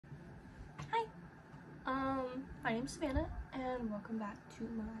My name's Savannah, and welcome back to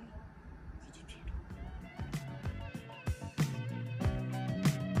my YouTube channel.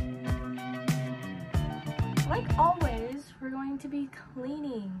 Like always, we're going to be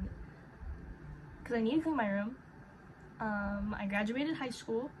cleaning, because I need to clean my room. I graduated high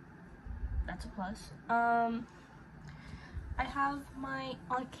school, that's a plus. I have my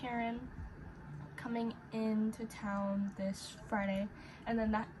Aunt Karen coming into town this Friday, and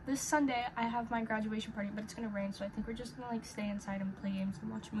then this Sunday I have my graduation party, but it's gonna rain, so I think we're just gonna like stay inside and play games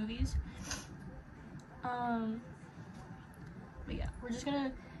and watch movies. But yeah, we're just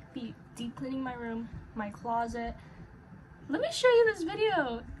gonna be deep cleaning my room, my closet. Let me show you this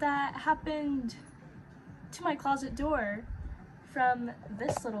video that happened to my closet door from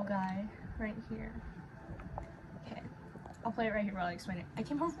this little guy right here. Okay, I'll play it right here while I explain it. I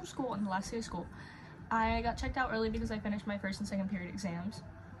came home from school on the last day of school. I got checked out early because I finished my first and second period exams.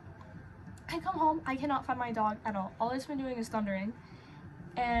 I come home, I cannot find my dog at all. All it's been doing is thundering,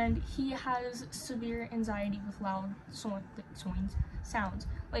 and he has severe anxiety with loud sounds.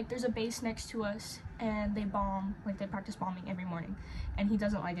 Like, there's a base next to us, and they practice bombing every morning, and he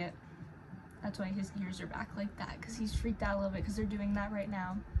doesn't like it. That's why his ears are back like that, because he's freaked out a little bit because they're doing that right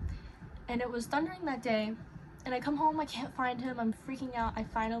now. And it was thundering that day, and I come home, I can't find him, I'm freaking out. I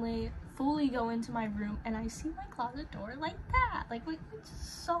finally fully go into my room, and I see my closet door like that, like what you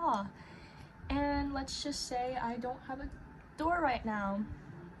just saw. And let's just say I don't have a door right now,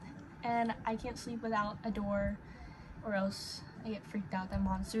 and I can't sleep without a door, or else I get freaked out that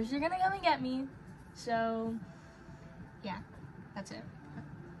monsters are gonna come and get me. So yeah, that's it.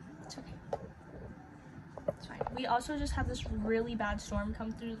 It's okay. It's fine. We also just had this really bad storm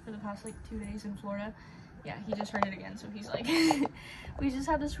come through for the past like 2 days in Florida. Yeah, he just heard it again, so he's like, we just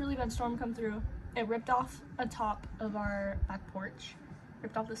had this really bad storm come through. It ripped off a top of our back porch,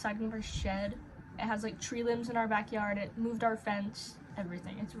 ripped off the siding of our shed. It has like tree limbs in our backyard. It moved our fence,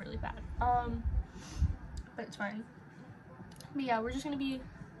 everything. It's really bad. But it's fine. But yeah, we're just gonna be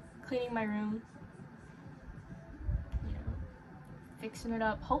cleaning my room, you know, fixing it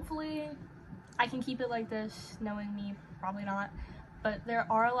up. Hopefully I can keep it like this, knowing me, probably not. But there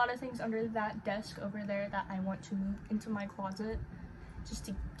are a lot of things under that desk over there that I want to move into my closet just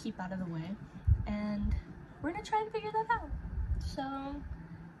to keep out of the way. And we're gonna try and figure that out. So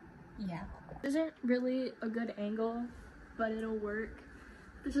yeah. This isn't really a good angle, but it'll work.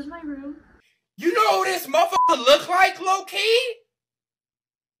 This is my room. You know what this motherfucker look like, low-key?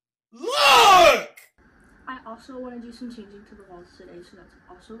 Look! I also want to do some changing to the walls today, so that's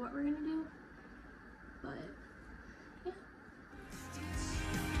also what we're gonna do. But yeah.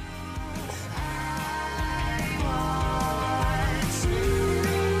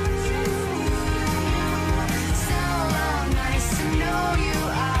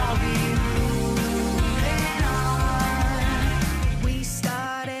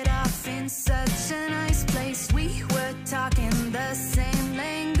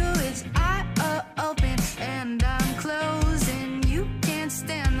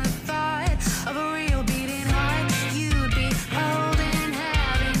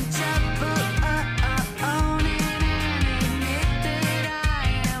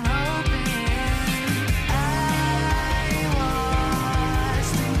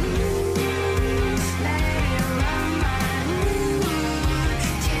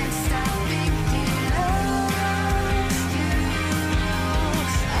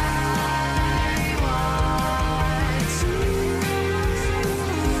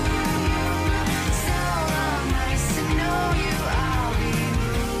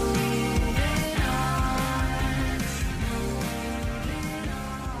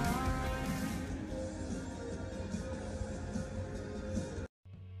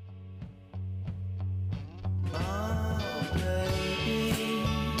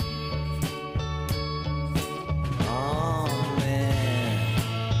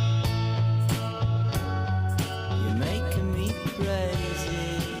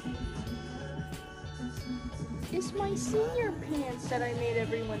 It's my senior pants that I made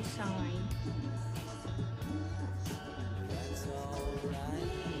everyone sign.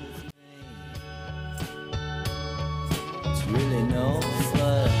 It's really no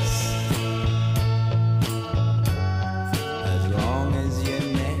fuss, as long as you're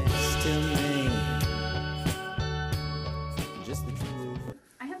next to me. Just the truth.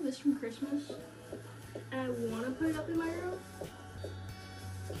 I have this from Christmas, and I want to put it up in my room.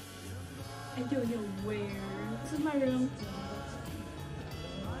 I don't know where. This is my room.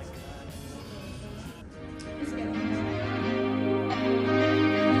 Let's go.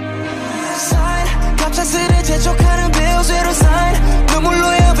 Sign, 갑작스레 재촉하는 bills 위로 sign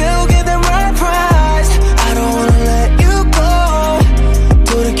눈물로야 배우게 된 right price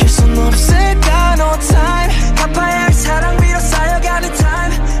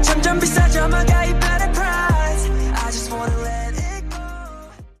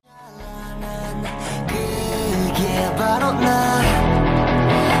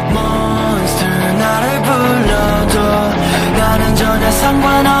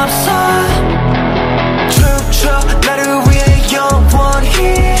상관없어 춤춰 나를 위해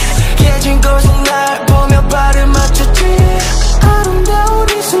영원히 깨진 거속 날 보며 발을 맞췄지 아름다운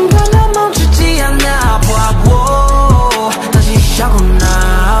이 순간 난 멈추지 않아 봐 다시 시작은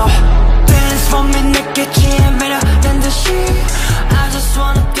now Dance for me 느꼈지 매력된 듯이 I just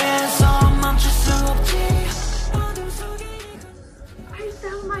wanna dance 멈출 수 없지 어둠 속에 I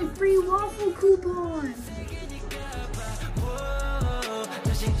found my free waffle coupon.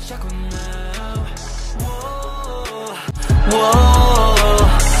 다시 시작은 now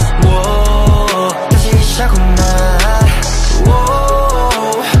다시 시작은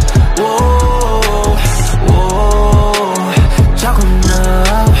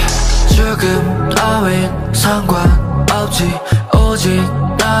지금 따윈 상관없지 오직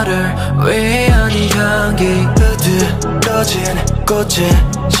나를 위한 이 향기 흐드러진 꽃에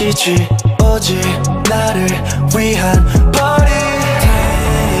지지 오직 나를 위한 party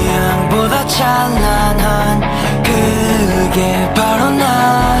태양보다 찬란한 그게 바로 나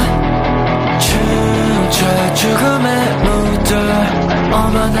춤춰 죽음의 무덤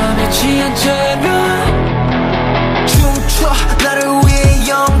어머나며 취한 채면 춤춰 나를 위해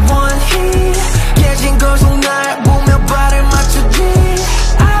영원히 깨진 걸 속 날 보며 발을 맞추지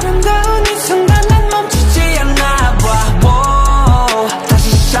아름다운 이 순간 난 멈추지 않아 봐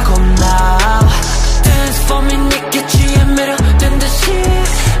다시 시작은 now Dance for me 느꼈지 매력된 듯이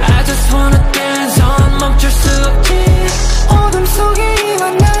I just wanna dance on 멈출 수 없지 어둠 속에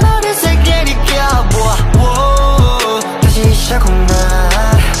이만 난 어느새 느껴봐 다시 시작은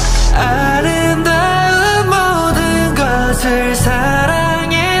now 아름다운 모든 것을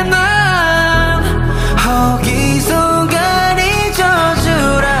사랑해 난 혹이 순간이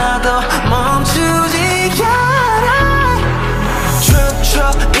저주라도 멈추지 않아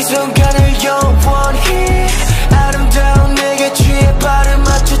춤춰 이 순간을 영원히 아름다운 내게 취해 발을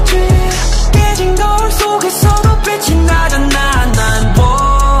맞췄지 깨진 거울 속에서도 빛이 나잖아 난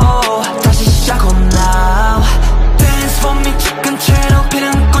다시 시작은 now Dance for me 지금 채로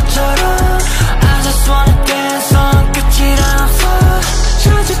피는 꽃처럼 I just wanna dance on 끝이란 없어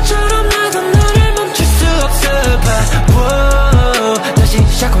저주처럼 나도 너를 멈출 수 없어 다시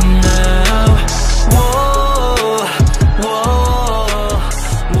시작은 now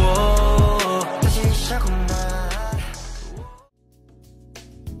다시 시작은 now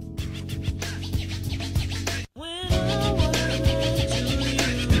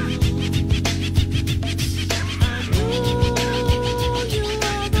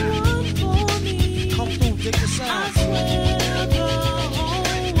Come through, dig the sound.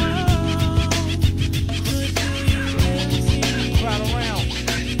 Crowd around.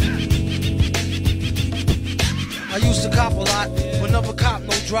 I used to cop a lot, but never cop no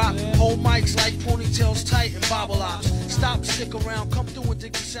drop. Hold mics like ponytails tight and bobble ops. Stop, stick around, come through and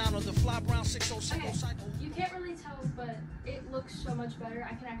dig the sound of the fly brown 606 cycle. You can't really tell, but it looks so much better.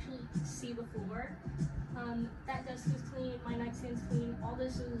 I can actually see the floor. That desk is clean, my nightstand's clean. All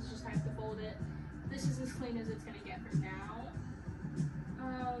this is just I have to fold it. This is as clean as it's gonna get for now.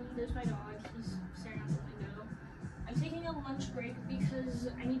 There's my dog, he's staring out the window. I'm taking a lunch break because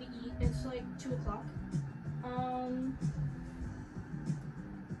I need to eat. It's like 2 o'clock.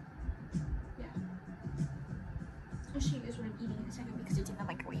 Yeah. I'll show you guys what I'm eating in a second because it's in the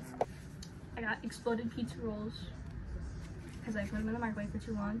microwave. I got exploded pizza rolls because I put them in the microwave for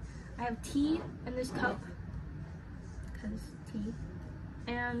too long. I have tea in this cup because tea,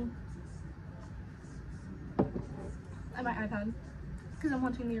 and my iPad because I'm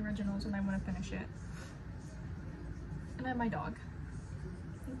watching the originals and I want to finish it. And I have my dog,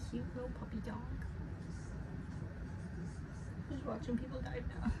 a cute little puppy dog. Just watching people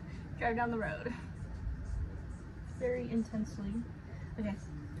drive down the road very intensely. Okay,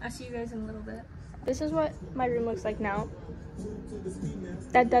 I'll see you guys in a little bit. This is what my room looks like now.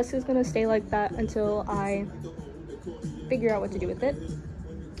 That desk is gonna stay like that until I figure out what to do with it.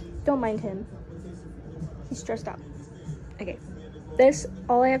 Don't mind him. He's stressed out. Okay. This,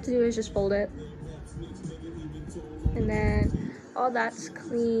 all I have to do is just fold it. And then all that's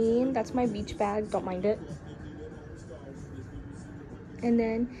clean. That's my beach bag. Don't mind it. And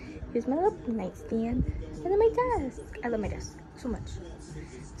then here's my little nightstand. And then my desk. I love my desk so much.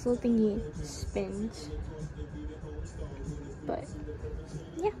 This little thingy spins. But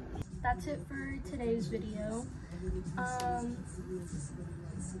yeah, that's it for today's video.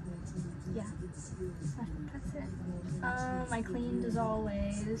 Yeah, that's it. I cleaned as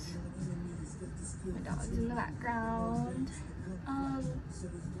always. My dog's in the background. I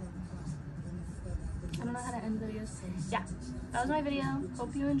don't know how to end videos. Yeah, that was my video.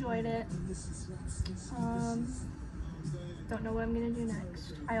 Hope you enjoyed it. don't know what I'm gonna do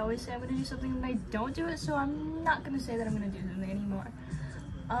next. I always say I'm gonna do something and I don't do it, so I'm not gonna say that I'm gonna do something anymore.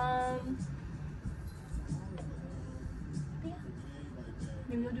 Yeah.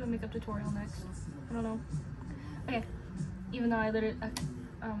 Maybe I'll do a makeup tutorial next. I don't know. Okay. Even though I literally,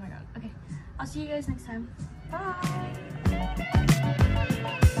 oh my god. Okay. I'll see you guys next time. Bye!